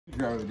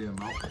Driver there,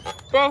 man.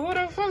 Bro, who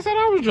the fuck said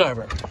I was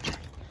driving?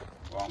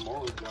 Well, I'm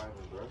always driving,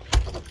 bro.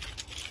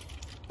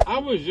 I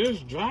was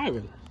just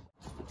driving.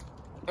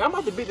 I'm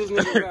about to beat this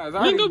nigga's ass. You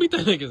ain't gonna beat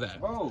that nigga's ass.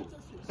 Bro,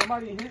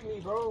 somebody hit me,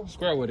 bro.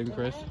 Square with him,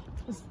 Chris.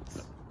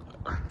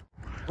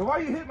 But why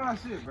you hit my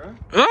shit, bro?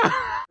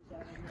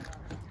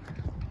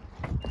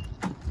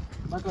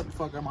 Back up the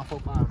fuck out my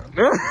 4-5,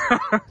 bro.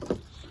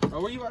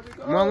 Bro, where you about to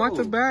go? Man, watch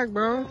the back,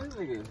 bro.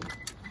 Nigga.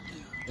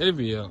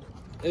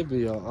 It be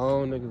your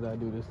own niggas that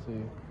do this to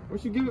you.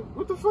 What you get?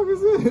 What the fuck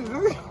is this?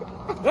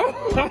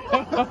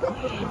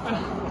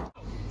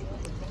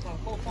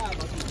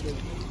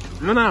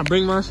 I'm not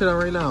bring my shit out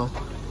right now.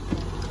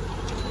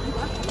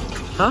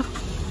 Huh?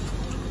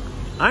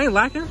 I ain't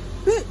lacking.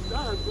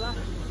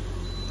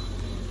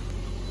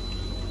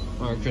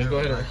 Alright, Chris, go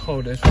ahead and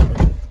hold this for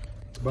me.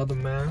 Brother,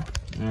 man.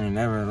 I ain't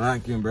never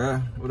lacking, bro.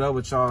 What up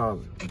with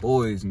y'all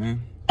boys,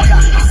 man?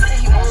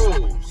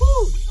 Oh,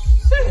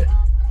 shit.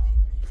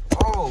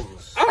 Oh,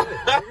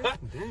 shit.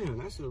 Damn,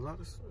 that's a lot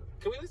of shit.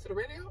 Can we listen to the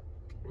radio?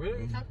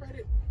 Really?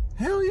 Copyrighted?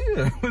 Hell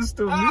yeah. It's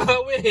still music.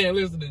 Oh, we ain't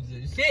listening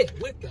to shit.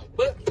 What the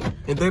fuck?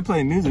 If they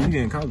play music, you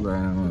getting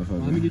copyrighted,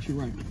 motherfucker. Let me get you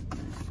right.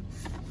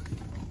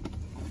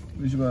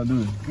 What you about to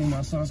do? Give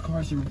my son's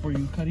car shit before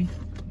you, Cuddy.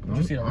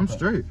 I'm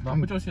straight. Bro,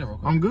 put your shit real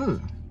quick. I'm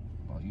good.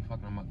 Oh, you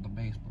fucking up the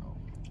base, bro.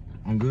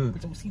 I'm good.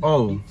 Put your seat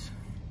Oh.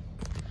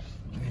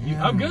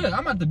 I'm good. I'm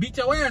about to beat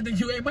your ass. I think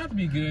you ain't about to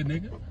be good,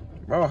 nigga.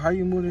 Bro, how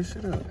you move this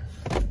shit up?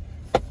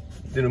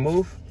 Did it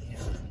move? Yeah.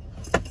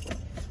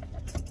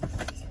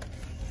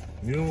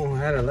 You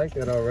had it like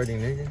that already,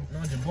 nigga. No,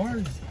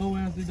 Jabbar's whole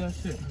ass did that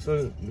shit.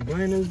 So,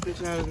 blame this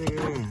bitch ass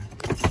nigga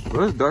in.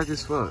 Bro, it's dark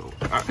as fuck.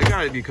 It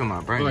gotta become my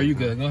brightness. Oh, you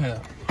good. Go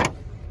ahead.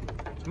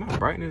 Is my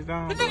brightness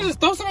down? Did you just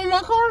throw something in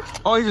my car?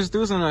 Oh, he just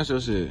threw something at your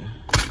shit.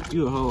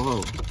 You a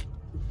ho.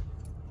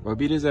 Bro,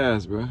 beat his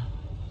ass, bro.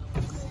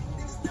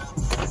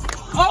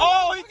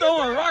 Oh, he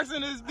throwing rocks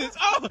in this bitch.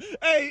 Oh,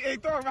 hey,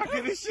 throw a rock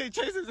in this shit.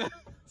 Chase his ass.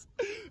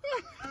 He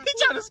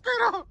trying to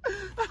skirt off.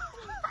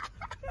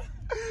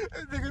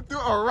 This nigga threw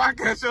a rock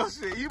at your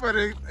shit. You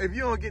better, if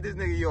you don't get this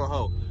nigga, you a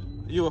hoe.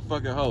 You a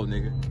fucking hoe,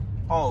 nigga.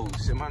 Oh,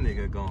 shit, my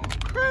nigga going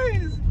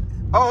crazy.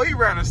 Oh, he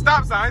ran a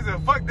stop sign. He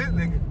said, fuck this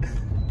nigga.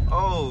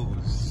 Oh,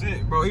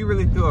 shit, bro. He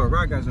really threw a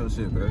rock at your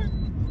shit, bro.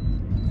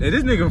 Hey,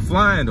 this nigga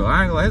flying, though.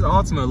 I ain't gonna lie. His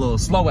ultimate little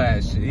slow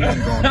ass shit. He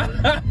ain't going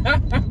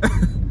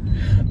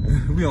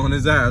We on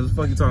his ass. What the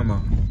fuck you talking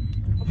about?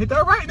 Hit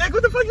that right, nigga.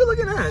 What the fuck you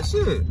looking at?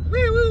 Shit.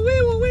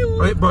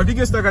 Wee. Bro, if you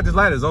get stuck at this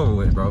light, it's over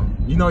with, bro.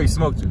 You know he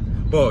smoked you.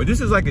 Bro,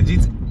 this is like a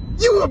GT.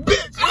 You a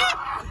bitch!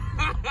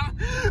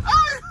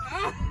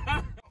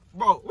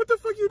 Bro, what the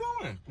fuck you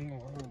doing?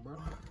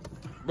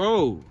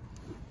 Bro,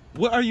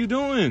 what are you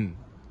doing?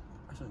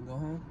 I shouldn't go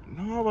home.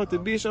 No, I'm about to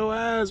beat your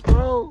ass,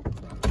 bro.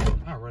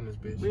 I run this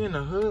bitch. We in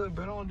the hood,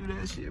 bro. Don't do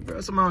that shit, bro.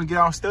 Somebody gonna get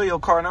out and steal your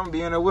car and I'm gonna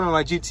be in there with him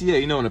like GTA.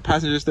 You know, when the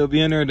passengers still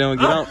be in there and they don't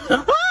get out.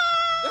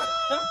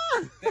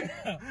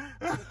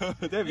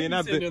 They be in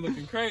that bitch. They're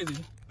looking crazy.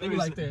 They be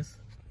like this.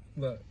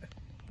 Look.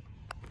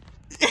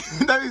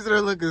 That means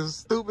they're looking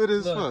stupid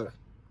as fuck.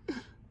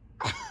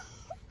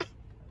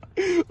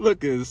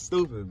 Looking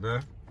stupid, bro.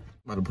 I'm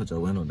about to put your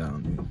window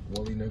down, dude.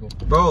 Wally nigga.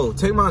 Bro,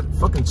 take my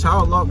fucking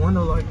child lock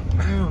window, like,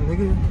 damn,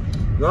 nigga.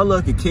 Y'all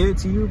look a kid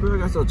to you, bro.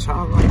 Got your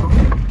child lock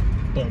on.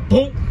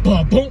 Boom.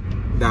 Blah,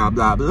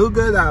 blah,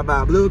 bluka, blah,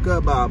 blah,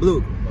 bluka, blah,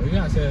 bluka. Oh, you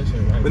gotta say that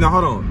shit right. But now,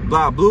 hold on.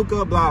 Blah,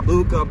 bluka, blah,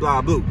 bluka,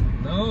 blah, bluka.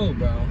 No,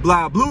 bro.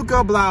 Blah,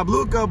 bluka, blah,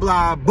 bluka,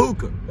 blah,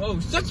 buka. Bro,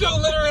 shut your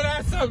illiterate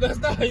ass up. That's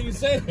not how you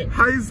say it.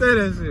 How you say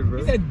that shit, bro?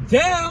 He said,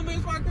 damn, bitch,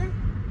 fucker.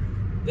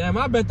 Damn,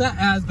 I bet that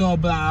ass go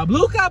blah,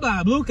 bluka,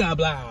 blah, bluka,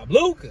 blah,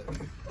 bluka.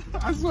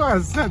 I swear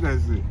I said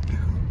that shit.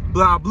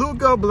 Blah,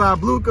 bluka, blah,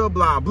 bluka,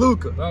 blah,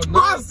 bluka. Bro, no.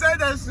 Bro, I said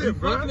that shit, You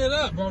bro. fucking it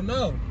up, bro,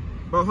 no.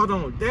 Bro, hold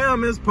on.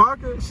 Damn, Miss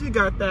Parker, she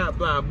got that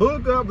blah,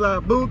 buka, blah,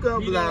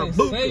 buka, He blah, didn't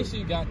buka. say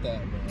she got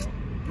that, bro.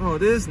 Oh,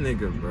 this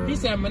nigga, bro. He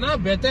said, man, I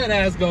bet that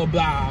ass go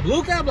blah,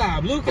 bluka, blah,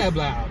 bluka,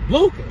 blah,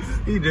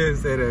 bluka. He didn't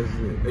say that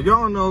shit. If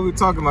y'all don't know what we're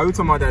talking about, we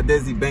talking about that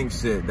Desi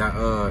Banks shit, that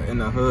in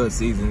the hood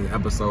season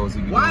episodes.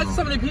 Why is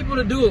so many people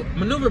to do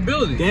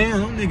maneuverability? Damn,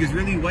 them niggas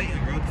really waiting,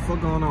 bro. What the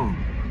fuck going on?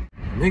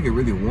 Nigga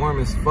really warm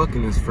as fuck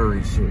in this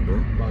furry shit,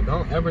 bro. Bro,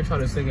 don't ever try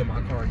to sing in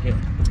my car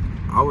again.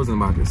 I wasn't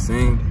about to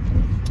sing.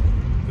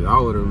 Cause I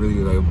would have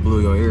really like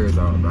blew your ears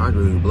out, but I could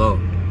really blow.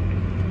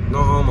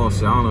 No homo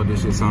shit. I don't know if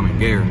this shit sounding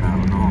gay or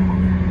not. No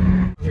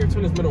homo. Here,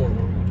 turn this middle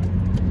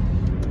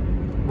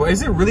one. Well,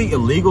 is it really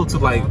illegal to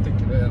like? I don't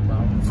think it is,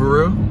 bro. For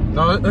real?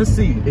 No, let's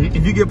see.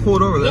 If you get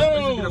pulled over,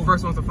 let's be the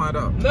first ones to find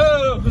out.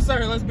 No,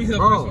 sorry, let's be the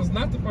first ones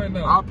not to find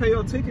out. I'll pay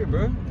your ticket,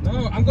 bro.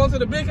 No, I'm going to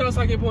the big house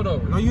so I get pulled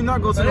over. No, you're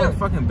not going to the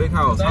fucking big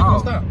house. I ain't gonna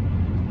stop.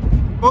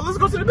 Well, let's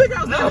go to the big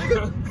house now,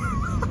 nigga.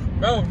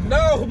 Bro,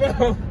 no,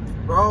 bro.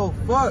 Bro,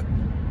 fuck.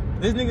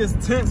 This nigga's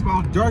tense,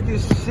 bro. Dark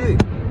as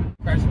shit.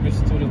 Crash your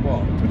bitch to the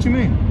wall. What you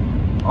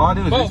mean? All I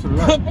did was just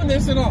relax. Put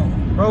this shit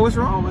on. Bro, what's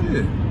wrong with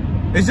it?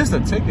 It's just a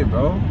ticket,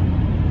 bro.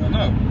 I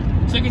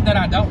know. Ticket that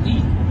I don't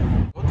need.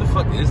 What the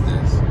fuck is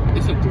this?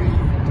 It's a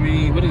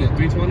what is it,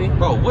 320?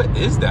 Bro, what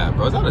is that,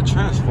 bro? Is that a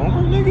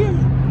transformer, nigga?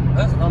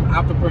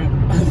 Out the print.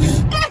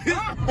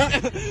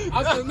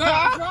 I said, no.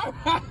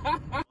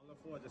 On the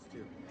floor, just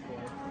 2.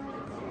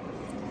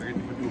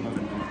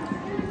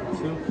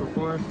 2 for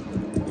 4.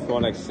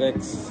 Going like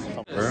 6. 6.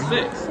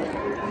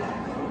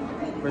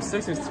 For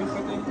 6 is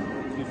 250.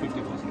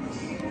 250 plus 6.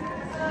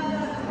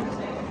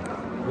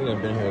 We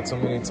done been here too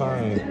many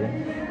times, bro.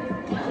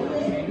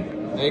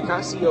 Hey, can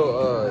I see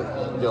your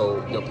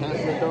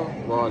pamphlet though?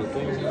 Where all the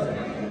things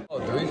are? Oh,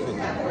 350.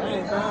 That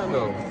ain't bad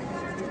though.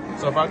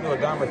 So if I do a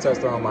diamond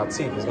tester on my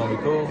teeth, it's gonna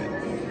be cool.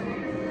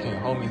 Can't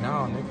hold me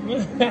now,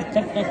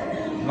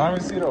 nigga. Let me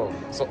see though.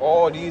 So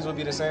all these will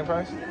be the same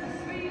price?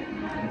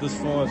 This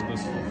 4 is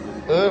this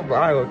 4. But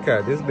I ain't gonna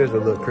cut. This bitch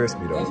will look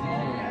crispy though.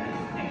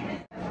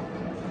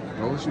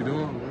 Oh, what you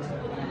doing, bro?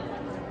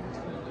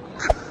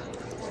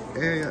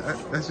 Hey,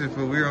 that shit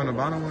feel weird on the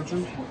bottom one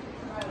too.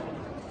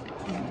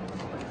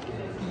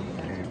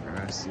 Hey, bro,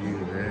 I see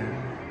you there.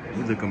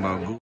 You looking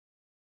about good.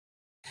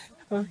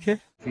 Okay.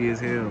 He is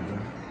hell, bro.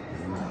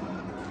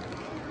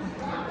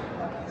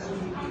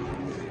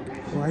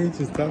 Why he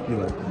just tap you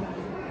like that?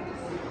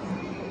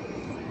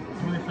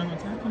 You ain't feeling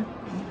tapping?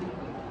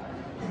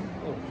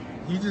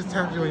 He just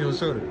tapped you on your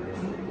shoulder.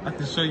 I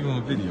can show you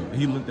on video.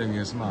 He looked at me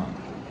and smiled.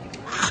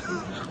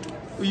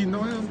 Well, you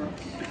know him, bro?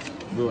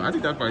 Bro, I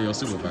think that's probably your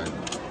supervisor.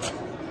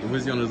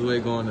 Was he on his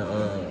way going to,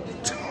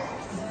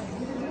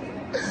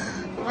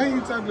 Why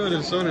you tap you on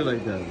his shoulder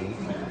like that, bro?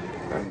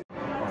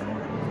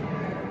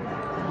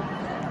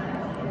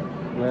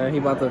 Man, he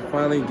about to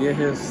finally get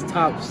his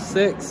top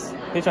 6.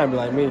 He trying to be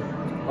like me.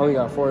 Only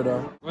got 4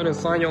 though. Go ahead and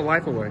sign your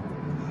life away.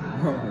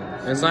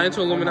 And sign it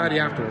to Illuminati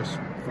afterwards.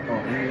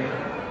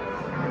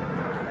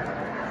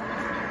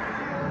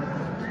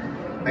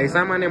 Hey,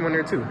 sign my name on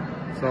there too.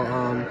 So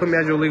put me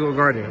as your legal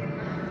guardian.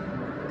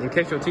 In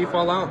case your teeth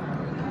fall out,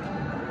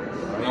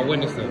 I'll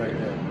witness it.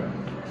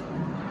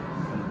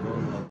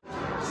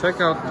 Check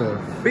out the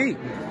feet.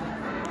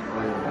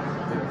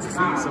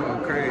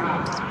 Something crazy.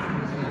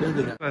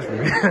 Don't touch me.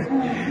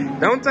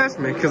 Don't touch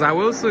me, because I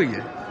will sue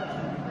you.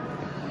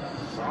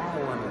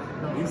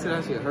 You said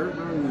that shit hurt,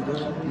 bro?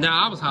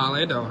 Nah, I was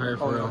hollering. It don't hurt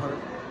for real.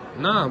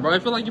 Nah, bro. I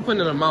feel like you're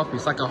putting in a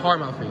mouthpiece, like a hard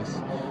mouthpiece.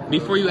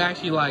 Before you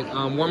actually, like,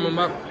 warm them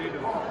up.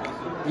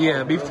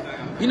 Yeah,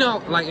 you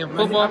know, like in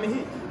football. I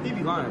mean, he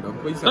be lying, though.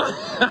 But you said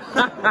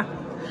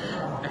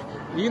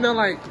you know,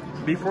 like,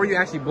 before you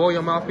actually boil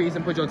your mouthpiece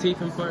and put your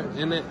teeth in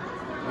it?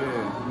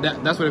 Yeah.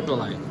 That's what it feel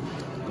like.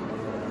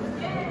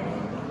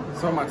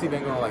 So my teeth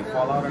ain't gonna, like,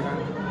 fall out or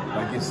nothing?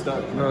 Like, get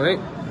stuck? No,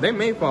 they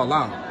may fall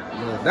out.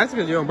 Yeah, that's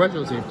because you don't brush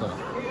your teeth, though.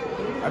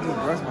 I just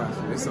brush my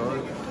shit. It's so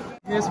ugly.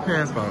 His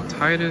pants about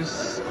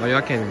tightest. Oh,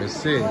 y'all can't even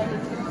see.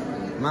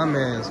 My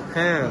man's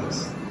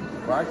pants.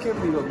 Bro, I can't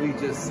believe we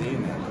just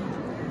seen that.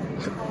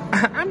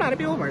 I'm not a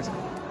Billboard.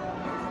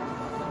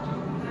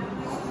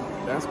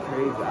 That's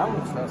crazy. I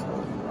don't trust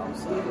her. I'm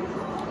sorry.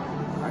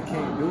 I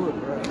can't do it,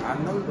 bro. I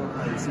know you don't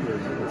have to see her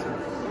do it.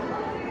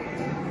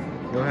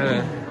 Go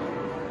ahead.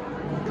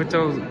 Put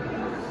those.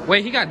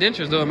 Wait, he got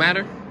dentures. Do it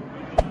matter?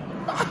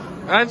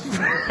 I just...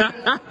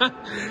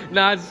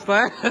 no, I just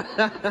like.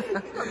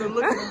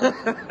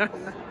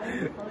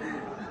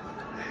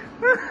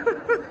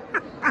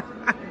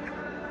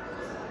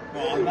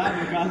 I'm not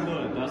the guy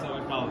doing it. That's how I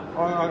call it.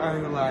 Oh, I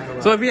ain't gonna lie.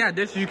 So if you had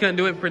dentures, you couldn't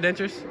do it for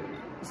dentures?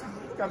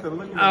 Got the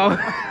look. Oh.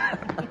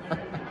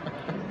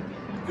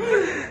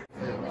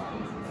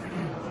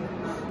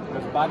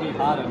 His body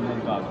harder than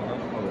his body.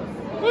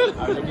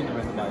 I'm looking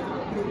at his body.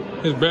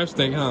 His breath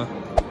stink, huh?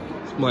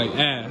 It's like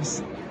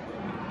ass.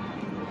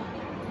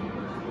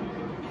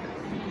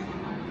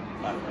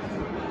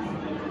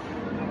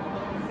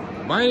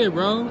 Bite it,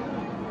 bro.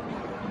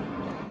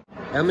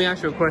 Let me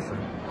ask you a question.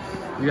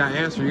 You got to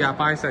answer. You got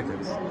 5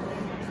 seconds.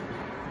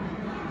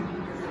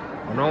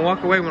 Oh, don't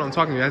walk away when I'm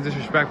talking to you. That's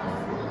disrespectful.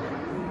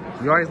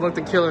 You always look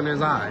the killer in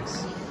his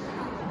eyes.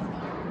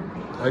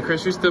 Like,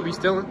 Chris, you still be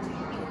stealing?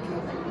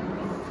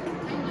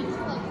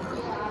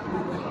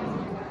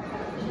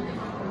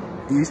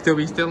 You still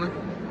be stealing?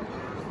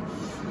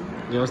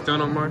 You don't steal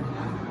no more?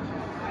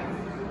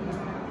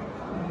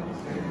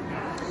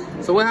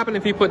 So what happened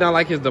if he put down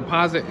like his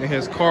deposit in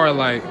his car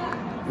like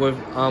with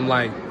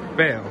like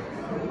fail?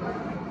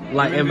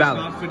 Like invalid.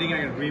 If it's not fitting,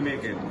 I can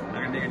remake it.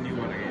 I can make a new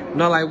one again.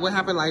 No, like what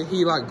happened like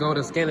he like go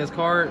to scan his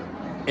card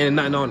and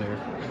nothing on there?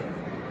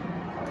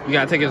 You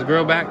gotta take his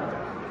grill back?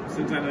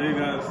 Since I know you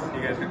guys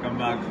can come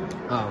back.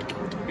 Oh.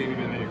 Maybe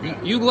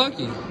then You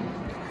lucky.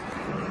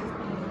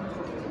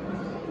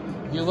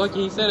 You're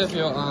lucky he said if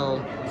you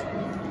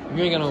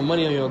ain't got no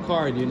money on your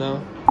card, you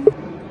know.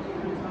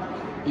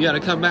 You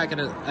gotta come back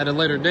at a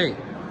later date.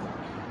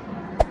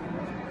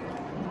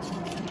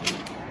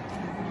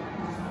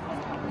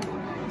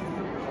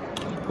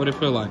 What it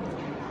feel like?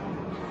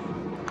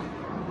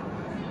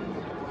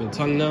 Your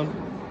tongue numb?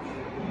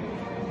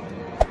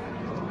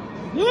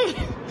 You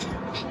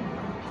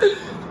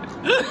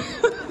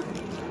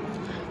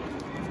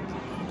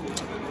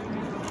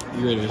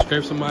ready to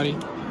scrape somebody?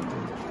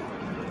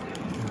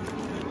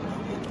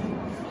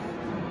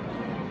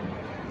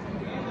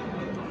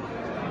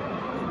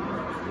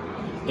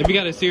 If you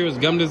got a serious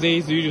gum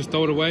disease, do you just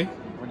throw it away? You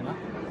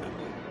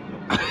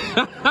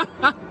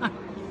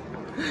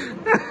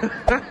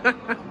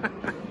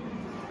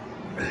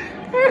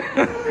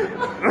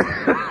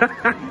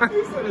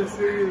said a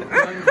serious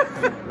gum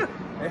disease.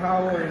 Hey,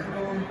 how old is it?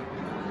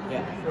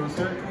 Yeah. It was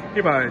sick.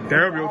 You about to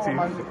darab your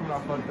My teeth. shit coming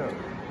out fucked up.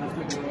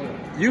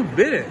 You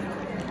bit it.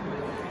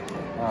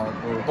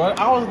 Cool. But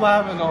I was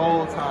laughing the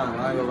whole time.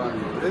 I ain't gonna lie to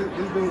you.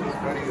 This dude was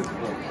funny as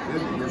fuck.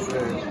 This nigga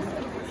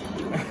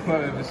said,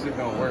 "What if this shit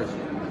don't work?"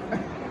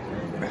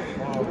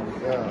 Oh my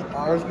god. I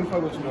was gonna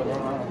fuck with you though,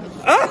 bro.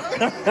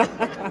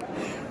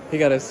 He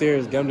got a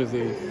serious gum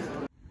disease.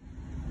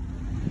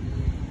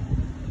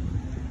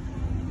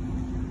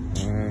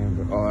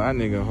 Oh, that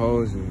nigga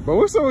holds it. But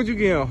what's up with you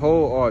getting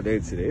whole all day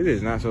today? It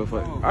is not so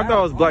funny. Oh, I thought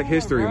it was Black all,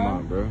 History bro.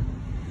 Month, bro.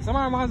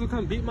 Somebody might as well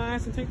come beat my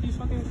ass and take these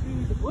fucking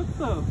shoes. What the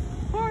fuck?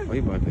 Oh, he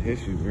about to hit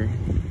you, bro.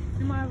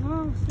 You might as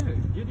well.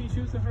 Shit. Give these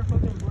shoes to her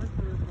fucking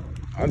boyfriend.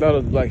 I thought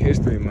it was Black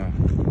History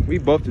Month. We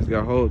both just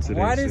got hold today.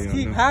 Why so does you this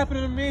keep know.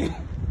 happening to me?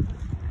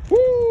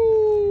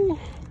 Woo!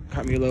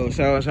 Got me a little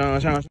shower.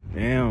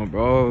 Damn,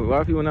 bro. A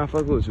lot of people not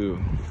fuck with you.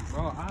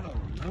 Bro, I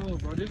don't know,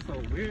 bro. This is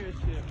some weird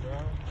shit, bro.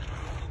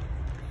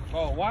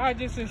 Bro, why I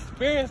just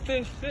experienced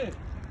this shit?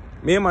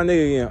 Me and my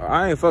nigga,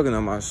 I ain't fucking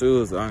on my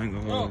shoes. So I ain't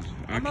gonna Bro, hold you.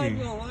 I'm not even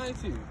gonna lie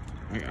to you.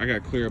 I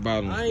got clear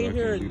bottoms. I ain't so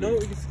hearing can't no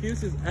do that.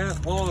 excuses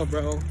at all,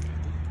 bro.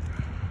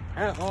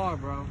 At all,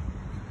 bro.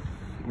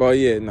 Bro,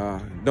 yeah, nah.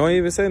 Don't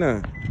even say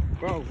nothing.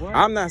 Bro, what?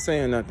 I'm not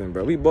saying nothing,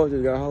 bro. We both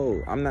just got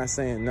hold. I'm not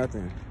saying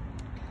nothing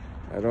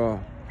at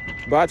all.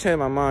 But I changed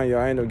my mind,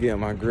 y'all. I ended up getting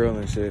my grill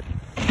and shit.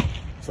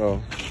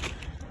 So,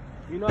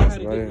 you know I had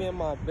to about get it. me and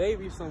my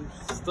baby some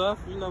stuff.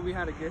 You know we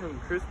had to get him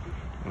crispy.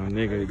 my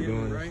nigga Get doing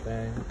him this right.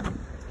 thing.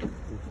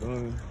 You feel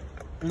me?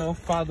 You know,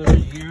 father of the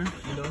year,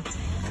 you know.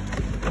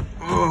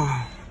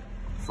 Oh,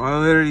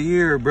 Father of the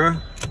Year, bro.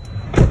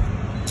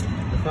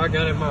 If I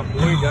got it, my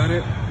boy got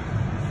it.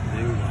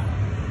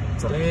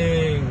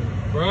 Dang,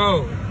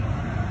 bro.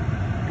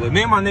 But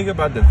me and my nigga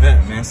about to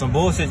vent, man. Some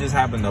bullshit just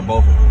happened to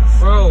both of us.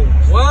 Bro,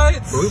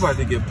 what? Bro, we about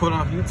to get put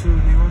off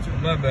YouTube,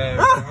 nigga. My bad,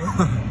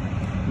 bro.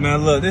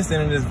 Man, look, this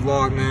end of this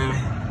vlog,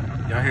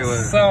 man. Y'all hear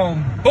what?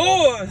 Some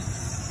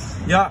boys.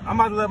 Y'all, I'm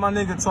about to let my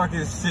nigga talk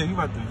his shit. You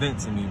about to vent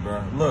to me,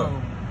 bro. Look,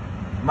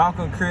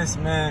 Malcolm, Chris,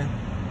 man.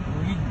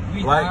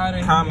 We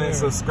Like, comment, here.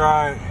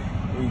 subscribe.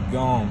 We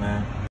gone,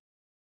 man.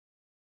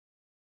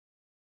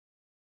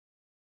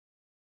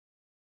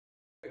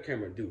 That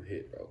camera do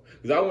hit, bro.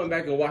 Because I went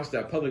back and watched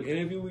that public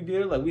interview we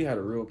did. Like, we had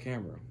a real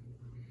camera.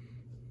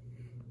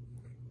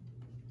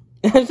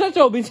 Shut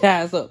your bitch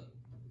ass up.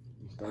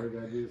 You started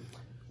that, dude?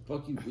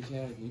 Fuck you, bitch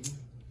ass nigga.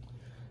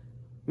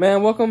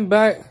 Man, welcome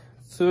back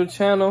to the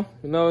channel.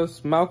 You know,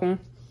 it's Malcolm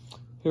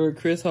here with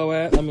Chris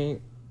Hoat. I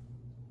mean,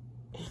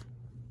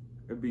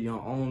 It be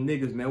your own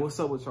niggas, man. What's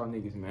up with y'all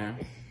niggas,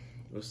 man?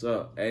 What's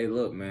up? Hey,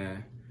 look,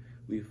 man.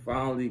 We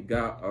finally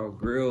got our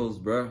grills,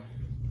 bro.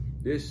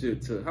 This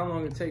shit took, how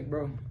long it take,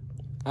 bro?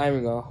 I ain't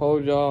even gonna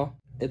hold y'all.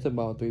 It's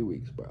about 3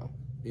 weeks, bro.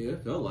 Yeah,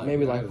 it felt like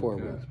Maybe like 4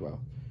 weeks, bro.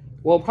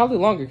 Well, probably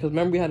longer, because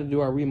remember we had to do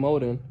our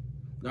remolding.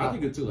 No, I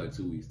think it took like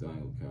 2 weeks, though. I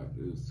ain't gonna cap.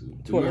 It was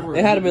two.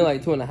 It had to be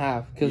like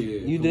 2.5, because Yeah,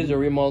 you did your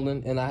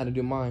remolding and I had to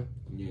do mine.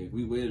 Yeah,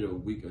 we waited a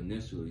week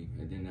initially,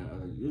 and then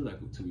it was like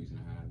 2 weeks and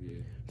a half,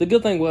 yeah. The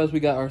good thing was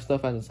we got our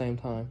stuff at the same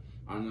time.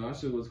 I know, that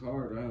shit was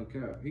hard. I don't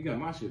care. He got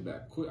my shit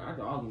back quick. I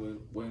was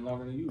way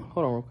longer than you.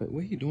 Hold on real quick. What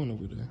are you doing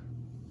over there?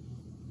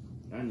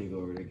 That nigga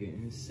over there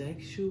getting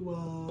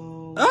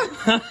sexual.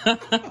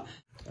 That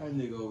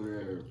nigga over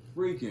there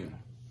freaking.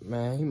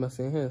 Man, he must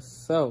have seen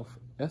himself.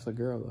 That's a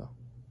girl, though.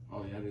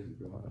 Oh, yeah, that is a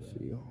girl. Oh,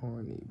 she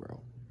horny, bro.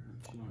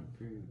 She on a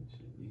period and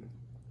shit, yeah.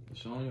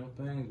 Showing your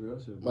things, bro.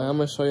 Shit, Man, I'm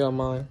going to show y'all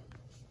mine.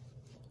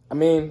 I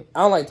mean,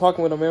 I don't like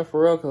talking with a man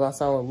for real because I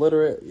sound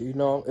illiterate. You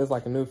know, it's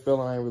like a new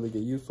feeling. I ain't really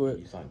get used to it.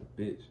 You sound like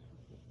a bitch.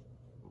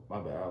 My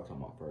bad, I was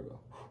talking about Fergo.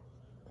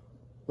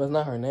 But it's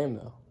not her name,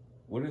 though.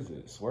 What is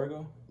it?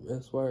 Swergo?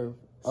 It's Swerve.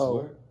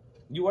 Oh.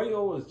 Why you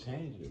always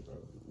change it, bro?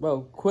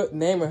 Bro, quit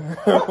naming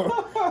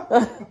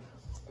her.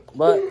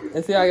 But,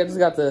 and see, I just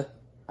got the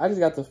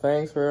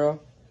fangs for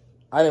real.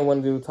 I didn't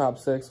want to do top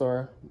 6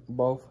 or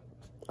both.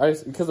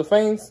 Because the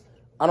fangs,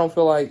 I don't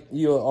feel like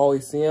you'll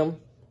always see them.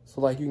 So,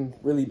 like, you can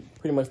really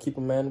pretty much keep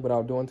them in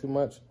without doing too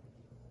much.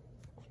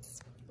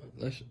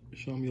 Let's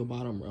show them your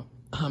bottom, bro.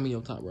 I mean,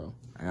 your top, bro.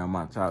 I got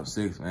my top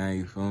 6, man.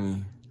 You feel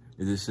me?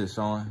 Is this shit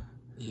showing?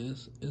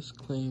 Yes, it's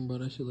clean, bro.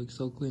 That shit looks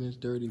so clean, it's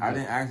dirty. I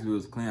didn't ask if it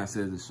was clean. I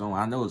said it's showing.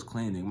 I know it's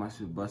clean, nigga. My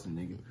shit busting,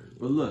 nigga.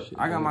 But look,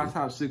 I got my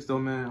top 6, though,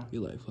 man.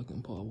 You like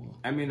fucking Paul Wall.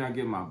 I may not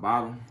get my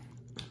bottom,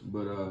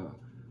 but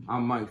I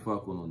might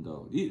fuck with them,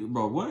 though.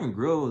 Bro, wearing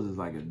grills is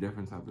like a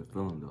different type of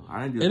feeling, though.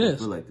 I didn't just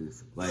feel like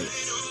this. Like,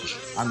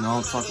 I know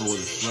I'm fucking with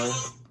a slur.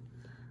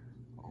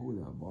 Oh,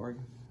 that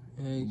bargain.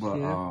 Hey, but,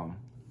 yeah.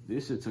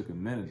 This shit took a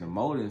minute. The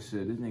molding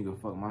shit, this nigga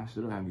fuck my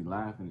shit up, had me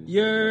laughing.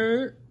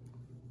 Yeah.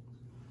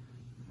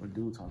 What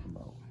dude talking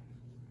about?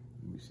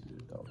 Let me see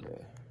this dog,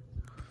 yeah.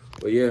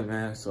 But yeah,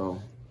 man,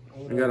 so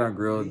we got our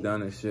grills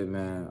done and shit,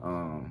 man.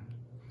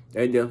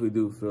 They definitely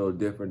do feel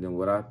different than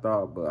what I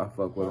thought, but I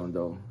fuck with them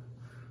though.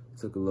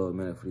 Took a little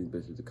minute for these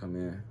bitches to come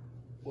in.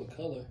 What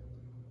color?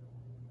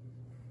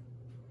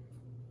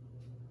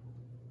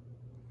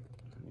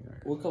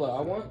 What color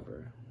I want?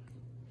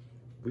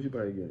 What you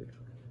about to get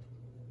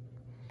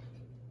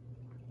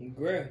it?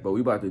 Gray. But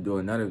we about to do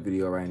another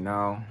video right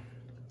now.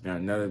 And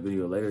another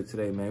video later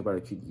today, man. You better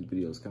keep these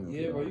videos coming.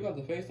 Yeah, bro, you got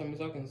the FaceTime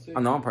so I can see. I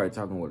know I'm probably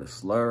talking with a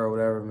slur or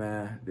whatever,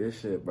 man. This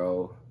shit,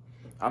 bro.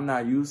 I'm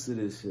not used to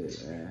this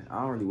shit, man.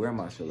 I don't really wear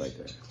my shit like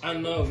that. I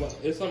know, but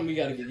it's something we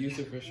gotta get used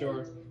to for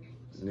sure.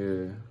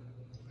 Yeah.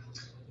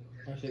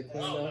 That shit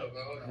clean up.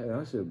 Hey,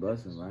 that shit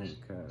busting, man.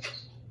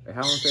 Hey,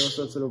 how long say what's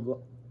up to the block?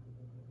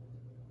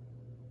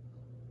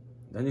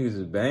 That nigga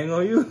just bang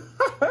on you?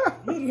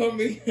 You know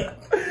me.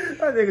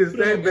 That nigga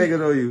stay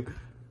banging on you.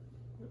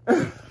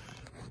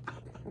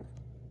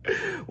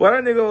 Why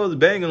that nigga was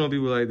banging on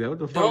people like that? What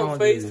the fuck? Don't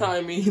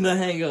FaceTime me to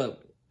hang up.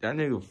 That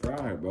nigga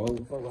fried, bro. What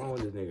the fuck wrong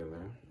with this nigga,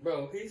 man?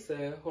 Bro, he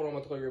said, hold on, I'm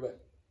gonna call you back.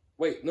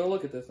 Wait, no,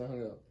 look at this. I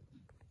hung up.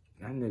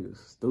 That nigga's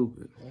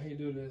stupid. Why he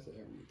do this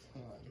every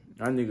time?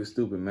 That nigga's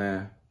stupid,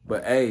 man.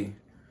 But hey,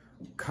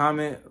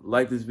 comment,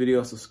 like this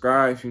video,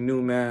 subscribe if you're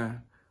new,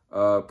 man.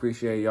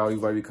 Appreciate y'all. You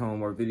about to be coming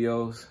more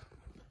videos.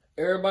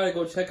 Everybody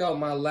go check out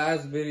my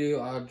last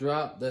video I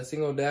dropped, that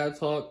single dad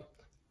talk.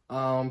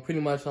 Pretty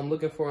much I'm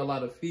looking for a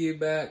lot of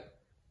feedback.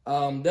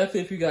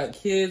 Definitely if you got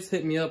kids,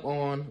 hit me up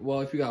on,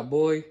 well, if you got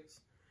boys.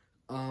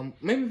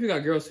 Maybe if you got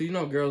girls, so you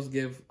know girls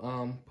give,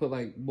 put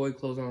like boy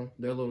clothes on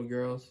their little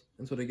girls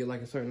until they get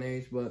like a certain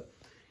age. But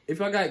if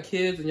y'all got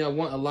kids and y'all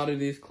want a lot of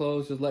these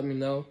clothes, just let me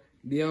know.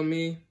 DM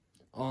me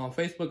on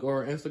Facebook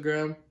or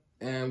Instagram,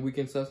 and we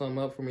can set something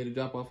up for me to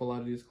drop off a lot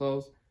of these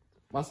clothes.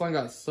 My son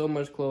got so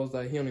much clothes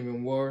that he don't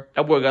even wear.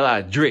 That boy got a lot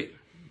of drip.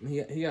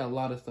 He got a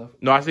lot of stuff.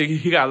 No, I said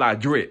he got a lot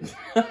of drip.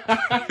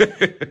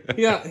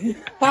 he got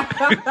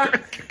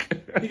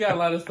a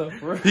lot of stuff,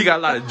 bro. He got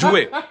a lot of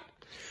drip.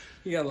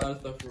 He got a lot of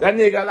stuff, bro. That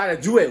nigga got a lot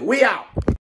of drip. We out.